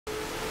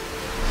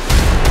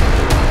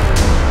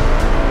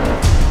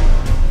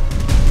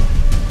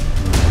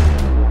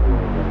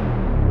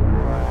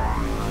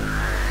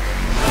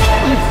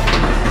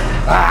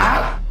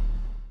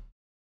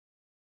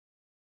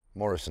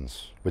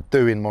Morrison's. We're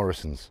doing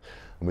Morrison's,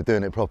 and we're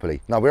doing it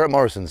properly. Now, we're at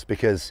Morrison's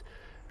because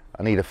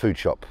I need a food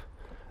shop,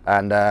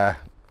 and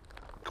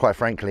quite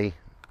frankly,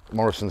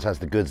 Morrison's has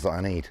the goods that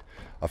I need.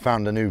 I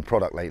found a new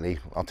product lately.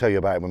 I'll tell you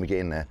about it when we get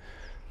in there,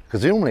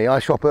 because normally I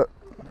shop at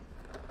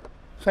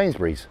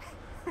Sainsbury's,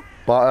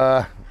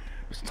 but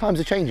times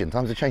are changing,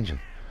 So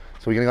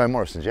we're gonna go to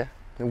Morrison's, yeah?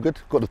 All good?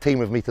 Got the team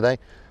with me today.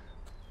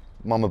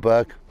 Mama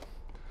Berg,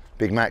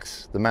 Big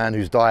Max, the man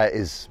whose diet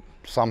is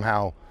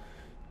somehow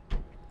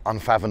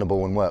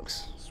unfathomable and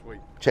works. Sweet.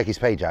 Check his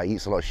page out, he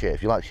eats a lot of shit.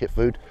 If you like shit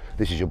food,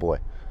 this is your boy.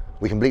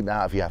 We can bleep that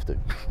out if you have to.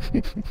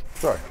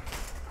 Sorry.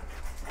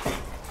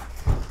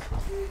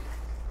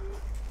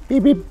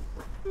 Beep, beep.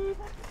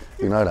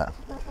 You know that.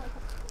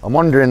 I'm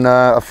wondering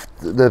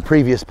the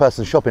previous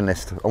person's shopping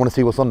list. I want to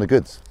see what's on the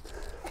goods.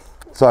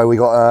 So we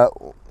got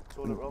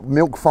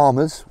Milk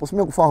Farmers. What's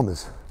Milk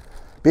Farmers?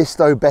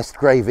 Bisto Best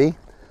Gravy.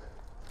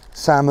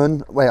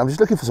 Salmon. Wait, I'm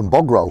just looking for some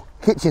bog roll.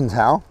 Kitchen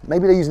towel.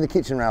 Maybe they're using the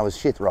kitchen towel as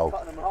shit roll.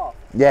 Cutting them in half.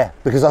 Yeah,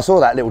 because I saw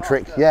that little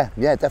trick. Yeah,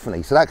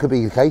 definitely. So that could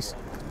be the case.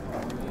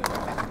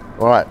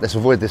 All right, let's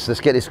avoid this.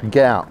 Let's get this,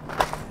 get out.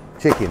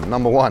 Chicken,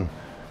 number one.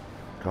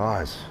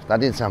 Guys,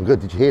 that didn't sound good.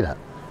 Did you hear that?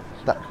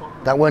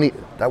 That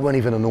weren't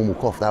even a normal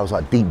cough. That was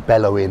like deep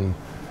bellowing.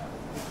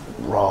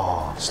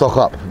 Raw. Stock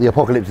up. The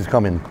apocalypse is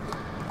coming.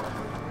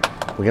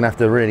 We're gonna have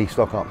to really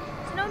stock up.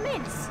 No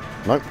mince?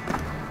 Nope.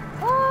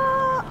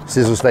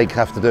 Sizzle steak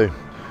have to do.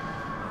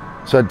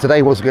 So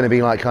today was going to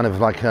be like kind of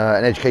like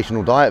an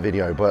educational diet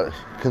video, but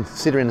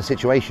considering the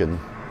situation,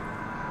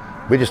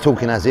 we're just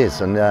talking as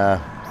is, and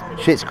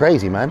shit's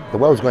crazy, man. The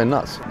world's going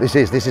nuts. This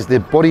is the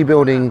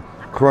bodybuilding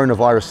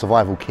coronavirus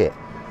survival kit.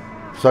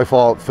 So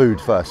far, food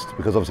first,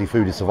 because obviously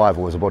food is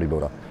survival as a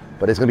bodybuilder,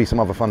 but there's going to be some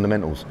other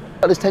fundamentals.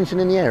 But there's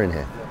tension in the air in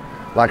here.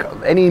 Like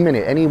any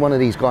minute, any one of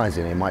these guys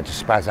in here might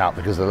just spaz out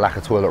because of the lack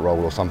of toilet roll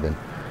or something.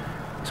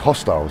 It's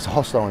hostile. It's a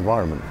hostile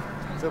environment.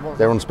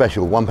 They're on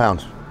special,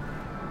 £1.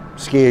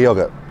 Skyr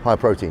yogurt, high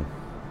protein.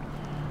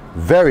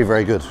 Very,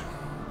 very good.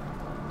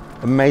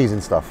 Amazing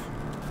stuff.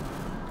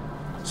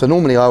 So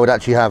normally I would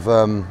actually have,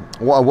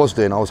 what I was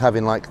doing, I was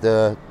having like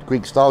the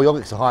Greek style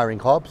yogurt, it's higher in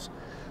carbs.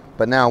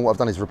 But now what I've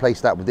done is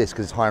replace that with this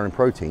because it's higher in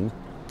protein.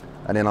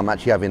 And then I'm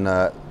actually having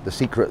the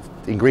secret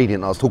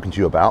ingredient I was talking to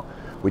you about,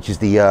 which is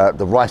the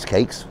rice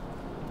cakes.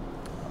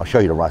 I'll show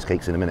you the rice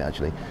cakes in a minute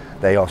actually.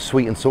 They are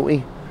sweet and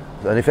salty.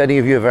 And if any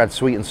of you have had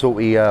sweet and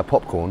salty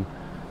popcorn,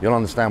 you'll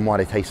understand why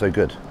they taste so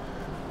good.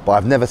 But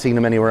I've never seen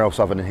them anywhere else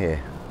other than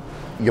here.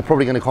 You're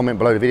probably going to comment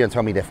below the video and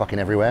tell me they're fucking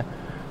everywhere,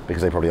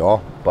 because they probably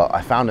are. But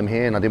I found them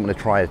here and I didn't want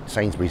to try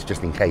Sainsbury's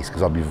just in case,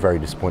 because I'd be very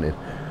disappointed.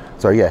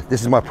 So yeah,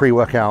 this is my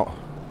pre-workout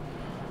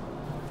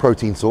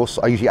protein sauce.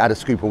 I usually add a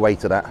scoop of whey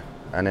to that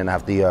and then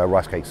have the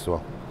rice cakes as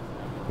well.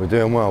 We're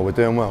doing well, we're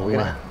doing well. We're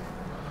going to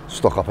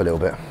stock up a little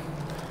bit.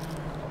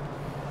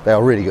 They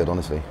are really good,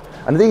 honestly.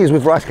 And the thing is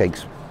with rice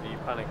cakes,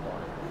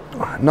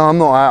 no, I'm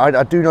not.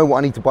 I do know what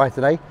I need to buy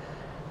today,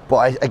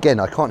 but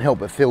again, I can't help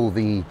but feel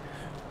the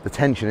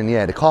tension in the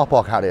air. The car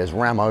park out there is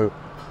Ramo.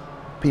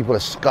 People are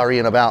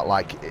scurrying about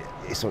like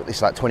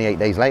it's like 28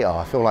 days later.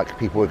 I feel like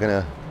people are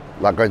gonna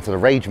like go into the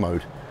rage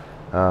mode.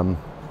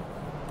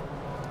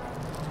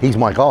 He's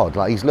my guard.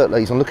 Like he's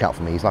on lookout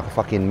for me. He's like a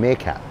fucking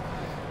meerkat,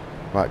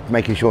 like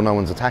making sure no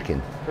one's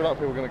attacking. I feel like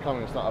people are gonna come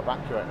in and start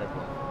evacuating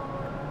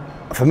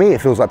everyone. For me,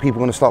 it feels like people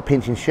are gonna start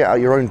pinching shit out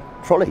your own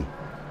trolley.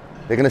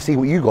 They're going to see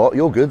what you got,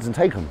 your goods, and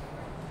take them.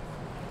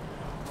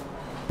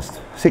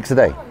 6 a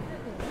day.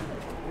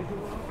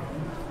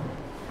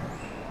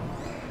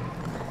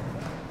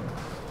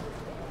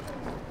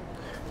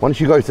 Once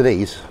you go to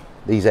these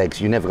eggs,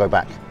 you never go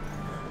back.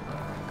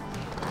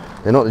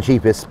 They're not the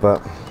cheapest,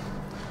 but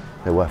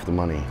they're worth the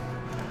money.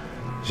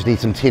 Just need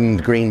some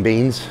tinned green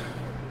beans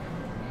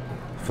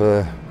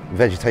for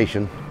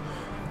vegetation.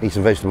 Need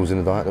some vegetables in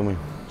the diet, don't we?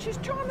 She's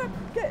trying to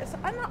get us,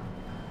 and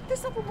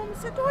this other woman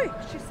said, "Oi,"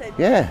 she said,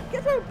 yeah,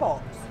 get her a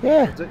box.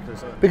 Yeah,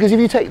 because if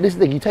you take this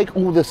thing, you take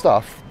all the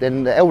stuff,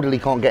 then the elderly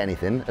can't get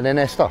anything, and then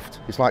they're stuffed.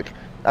 It's like,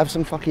 have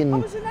some fucking. I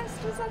was in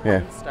Esther's on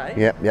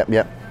Wednesday.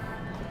 Yep.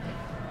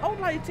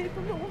 Old lady with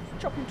a little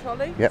shopping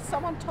trolley. Yep.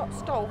 Someone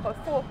stole her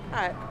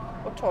 4-pack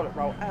of toilet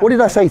roll. What did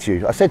I say to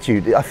you? I said to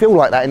you, I feel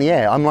like that in the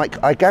air. I'm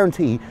like, I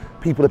guarantee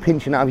people are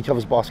pinching out of each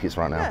other's baskets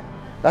right now. Yeah.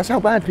 That's how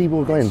bad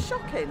people are going. It's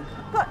shocking,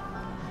 but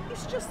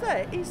it's just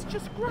there. He's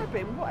just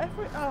grabbing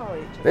whatever it. Oh,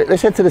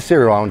 let's head to the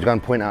cereal aisle and go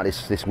and point out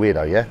this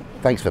weirdo. Yeah.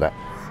 Thanks for that.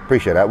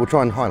 Appreciate that. We'll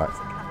try and highlight.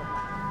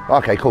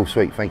 Okay, cool,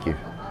 sweet. Thank you.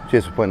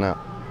 Cheers for pointing out.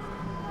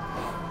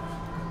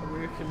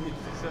 We're community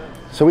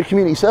service. So we're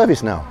community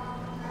service now.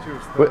 She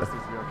was thirsty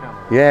for your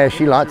camera. Yeah,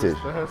 she liked it.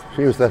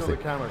 She was thirsty.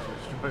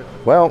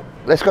 Well,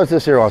 let's go to the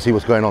cereal and see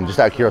what's going on, just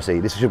out of curiosity.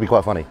 This should be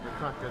quite funny.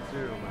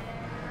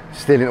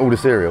 Stealing all the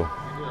cereal.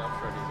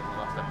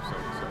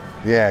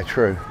 Yeah,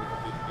 true.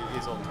 It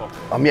is on top.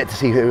 I'm yet to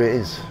see who it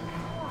is.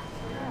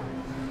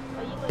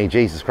 Hey,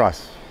 Jesus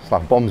Christ. It's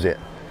like bombs it.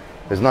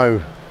 There's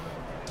no...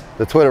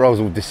 The toilet roll's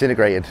all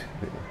disintegrated.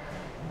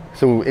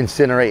 It's all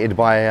incinerated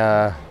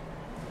by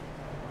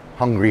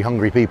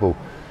hungry people.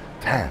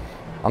 Damn.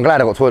 I'm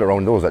glad I got toilet roll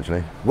indoors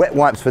actually. Wet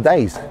wipes for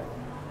days.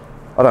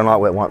 I don't like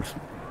wet wipes,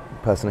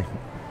 personally.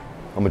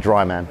 I'm a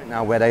dry man.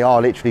 Now where they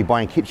are literally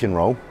buying kitchen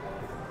roll,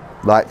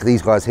 like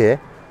these guys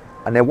here,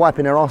 and they're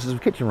wiping their asses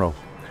with kitchen roll,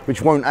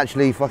 which won't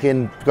actually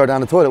fucking go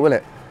down the toilet, will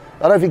it?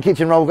 I don't think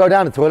kitchen roll will go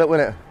down the toilet, will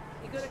it?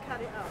 You're going to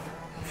cut it up.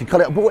 If you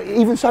cut it up, but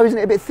even so, isn't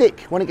it a bit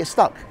thick when it gets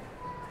stuck?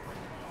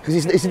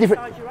 Because it's a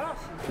different... Inside your arse.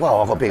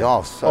 Well, I've got a big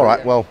arse. All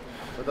right, well,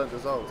 They don't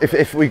dissolve.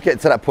 if we get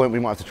to that point, we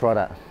might have to try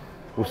that.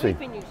 We'll see. We've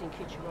been using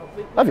kitchen roll.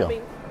 Have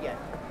you? Yeah,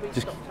 we've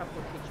Just- stocked up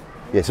on kitchen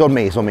roll. Yeah,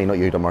 it's on me, not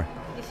you, don't worry.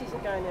 This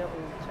isn't going out on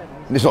the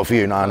television. It's not for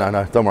you,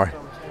 no, don't worry.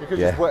 You could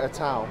Yeah. just wet a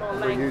towel Our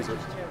and language reuse it.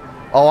 is terrible.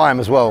 Oh, I am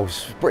as well.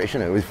 It's British,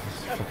 isn't it?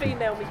 A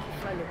female Mickey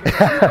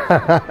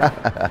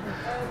Flanagan.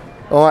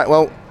 All right,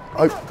 well,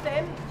 Not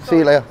them. see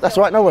you later. That's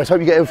all right, no worries. Hope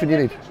you get everything you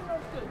Yeah, need. kitchen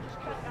roll's good. Just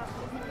cut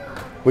it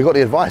up. We got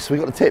the advice, we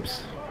got the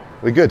tips.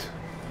 We're good.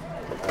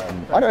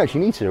 I don't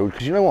actually need cereal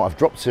because you know what? I've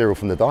dropped cereal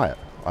from the diet.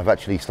 I've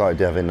actually started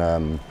having,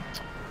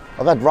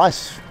 I've had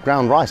rice,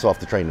 ground rice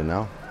after training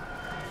now.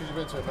 Because you've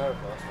been to America,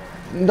 that's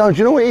why. No, do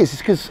you know what it is?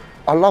 It's because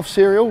I love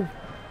cereal,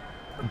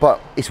 but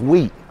it's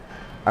wheat.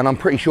 And I'm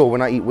pretty sure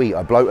when I eat wheat,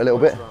 I bloat a little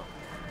bit.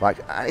 Like,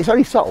 it's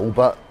only subtle,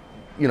 but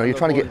you know, you're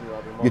trying to get,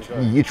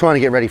 you're trying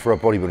to get ready for a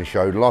bodybuilding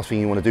show. The last thing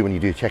you want to do when you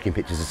do check-in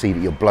pictures is to see that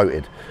you're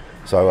bloated.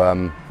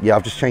 So yeah,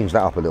 I've just changed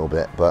that up a little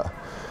bit, but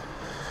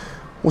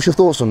what's your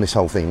thoughts on this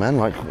whole thing, man?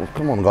 Like, well,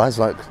 come on, guys.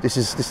 Like,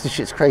 this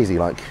shit's crazy.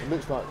 Like, It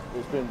looks like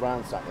it's been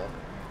ransacked there.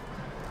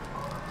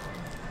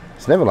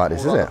 it's never like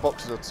this, All is like it? The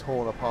boxes are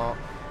torn apart.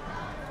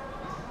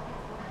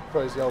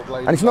 Crazy old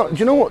lady. And it's not. Do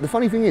you know what the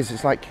funny thing is?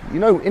 It's like, you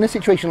know, in a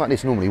situation like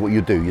this, normally what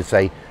you do, you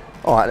say,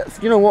 all right,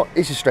 you know what?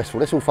 This is stressful.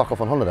 Let's all fuck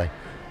off on holiday.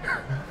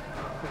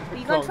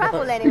 You can't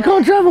travel anywhere. You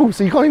can't travel,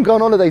 so you can't even go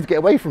on holiday to get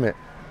away from it.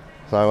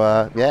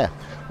 So yeah,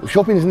 well,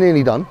 shopping is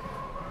nearly done.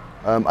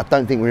 I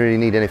don't think we really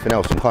need anything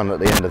else. I'm kind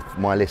of at the end of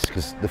my list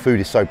because the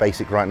food is so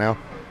basic right now.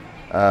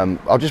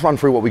 I'll just run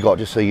through what we got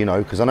just so you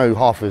know, because I know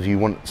half of you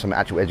want some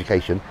actual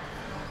education.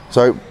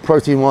 So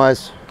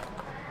protein-wise,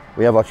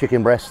 we have our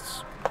chicken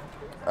breasts.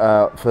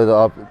 For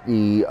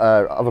the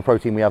other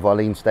protein, we have our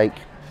lean steak.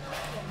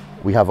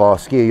 We have our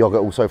skyr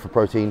yogurt also for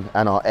protein,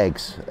 and our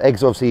eggs.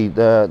 Eggs, obviously,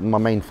 my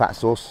main fat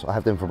source. I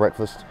have them for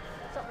breakfast.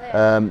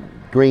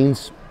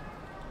 Greens,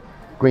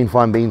 green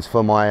fine beans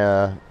for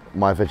my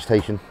my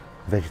vegetation.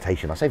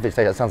 Vegetation. I say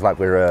vegetation. That sounds like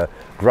we're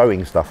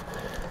growing stuff.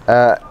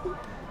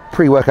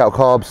 Pre-workout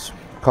carbs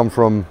come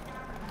from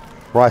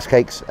rice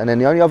cakes, and then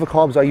the only other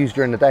carbs I use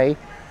during the day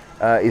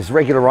is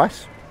regular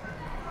rice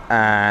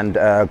and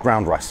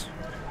ground rice.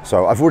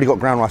 So I've already got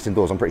ground rice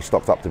indoors. I'm pretty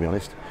stocked up, to be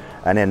honest.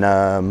 And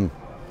then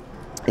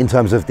in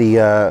terms of the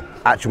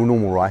actual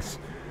normal rice,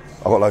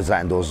 I've got loads of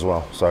that indoors as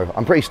well. So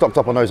I'm pretty stocked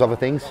up on those other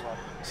things.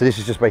 So this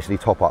is just basically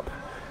top up.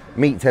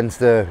 Meat tends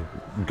to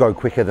go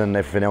quicker than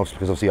everything else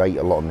because obviously I eat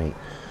a lot of meat.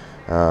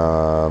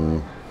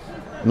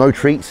 No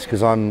treats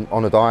because I'm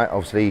on a diet.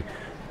 Obviously,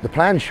 the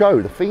planned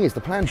show, the thing is, the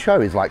planned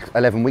show is like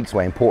 11 weeks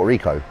away in Puerto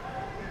Rico.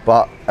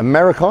 But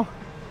America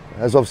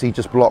has obviously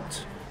just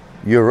blocked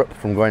Europe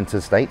from going to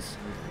the States.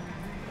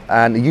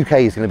 And the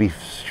UK is going to be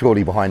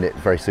surely behind it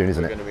very soon,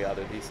 isn't it? Going to be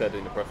added. He said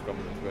in the press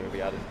conference we're going to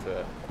be added to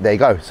it. There you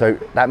go. So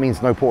that means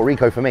no Puerto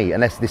Rico for me,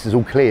 unless this is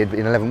all cleared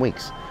in 11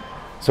 weeks.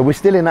 So we're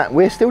still in that.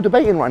 We're still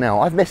debating right now.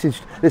 I've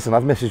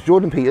messaged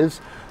Jordan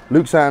Peters,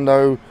 Luke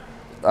Sando,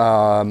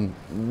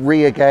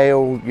 Rhea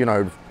Gale, you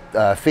know,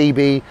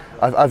 Phoebe.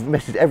 I've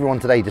messaged everyone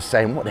today just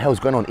saying, what the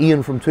hell's going on?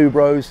 Ian from Two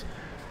Bros.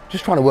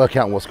 Just trying to work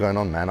out what's going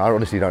on, man. I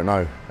honestly don't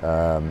know.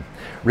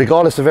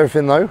 Regardless of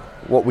everything though,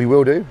 what we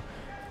will do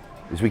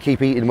is we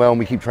keep eating well and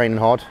we keep training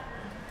hard.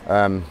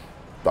 The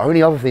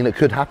only other thing that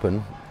could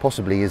happen,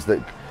 possibly, is that,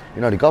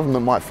 you know, the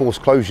government might force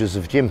closures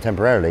of gym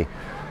temporarily.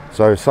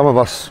 So some of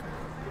us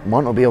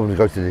might not be able to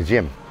go to the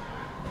gym.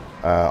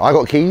 I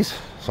got keys,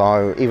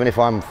 so even if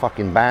I'm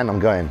fucking banned, I'm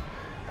going.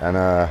 And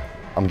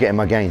I'm getting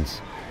my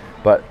gains.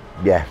 But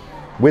yeah,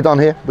 we're done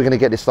here. We're gonna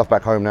get this stuff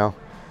back home now.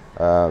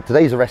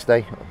 Today's a rest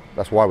day.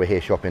 That's why we're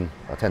here shopping.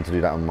 I tend to do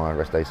that on my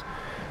rest days.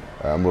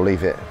 We'll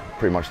leave it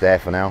pretty much there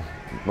for now.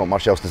 Not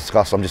much else to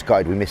discuss. I'm just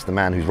gutted we missed the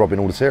man who's robbing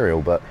all the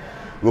cereal, but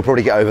we'll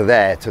probably get over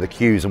there to the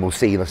queues and we'll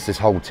see this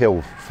whole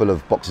till full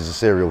of boxes of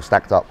cereal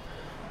stacked up.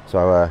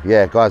 So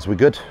yeah, guys, we're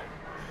good.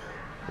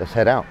 Let's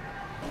head out.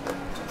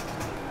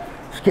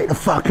 Let's get the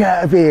fuck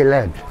out of here,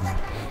 lad.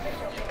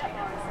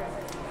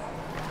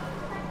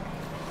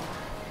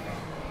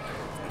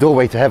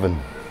 Doorway to heaven.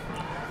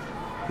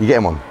 You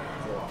getting one?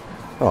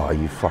 Oh,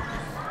 you fuck.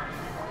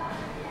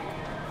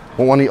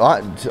 What one?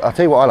 I'll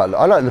tell you what I like.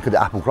 I like to look at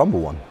the apple crumble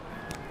one.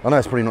 I know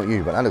it's probably not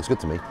you, but that looks good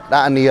to me.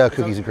 That and the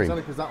cookies and cream. It's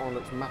only because that one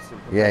looks massive.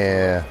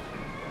 Yeah.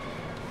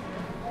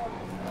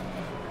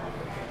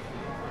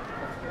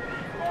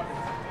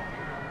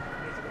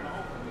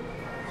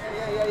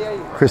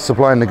 Chris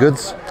supplying the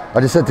goods. I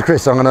just said to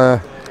Chris, I'm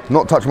gonna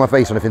not touch my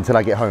face or anything until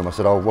I get home. I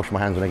said I'll wash my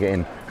hands when I get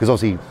in, because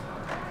obviously.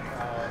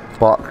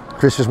 But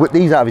Chris just whipped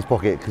these out of his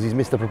pocket because he's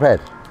Mr. Prepared.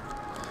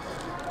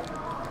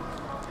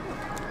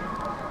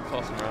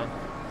 Toss them around.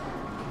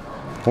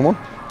 One more?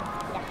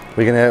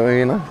 We're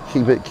gonna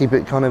keep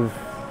it kind of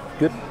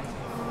good.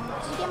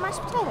 Did you get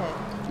mashed potato?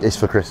 It's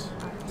for Chris.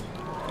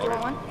 Do you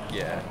want one?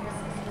 Yeah.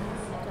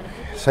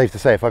 Safe to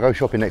say, if I go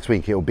shopping next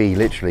week, it'll be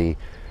literally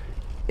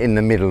in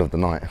the middle of the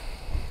night.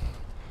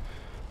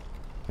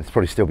 It's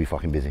probably still be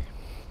fucking busy,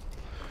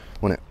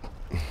 won't it?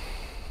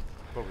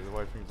 Probably the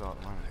way things are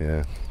at the moment.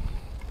 Yeah.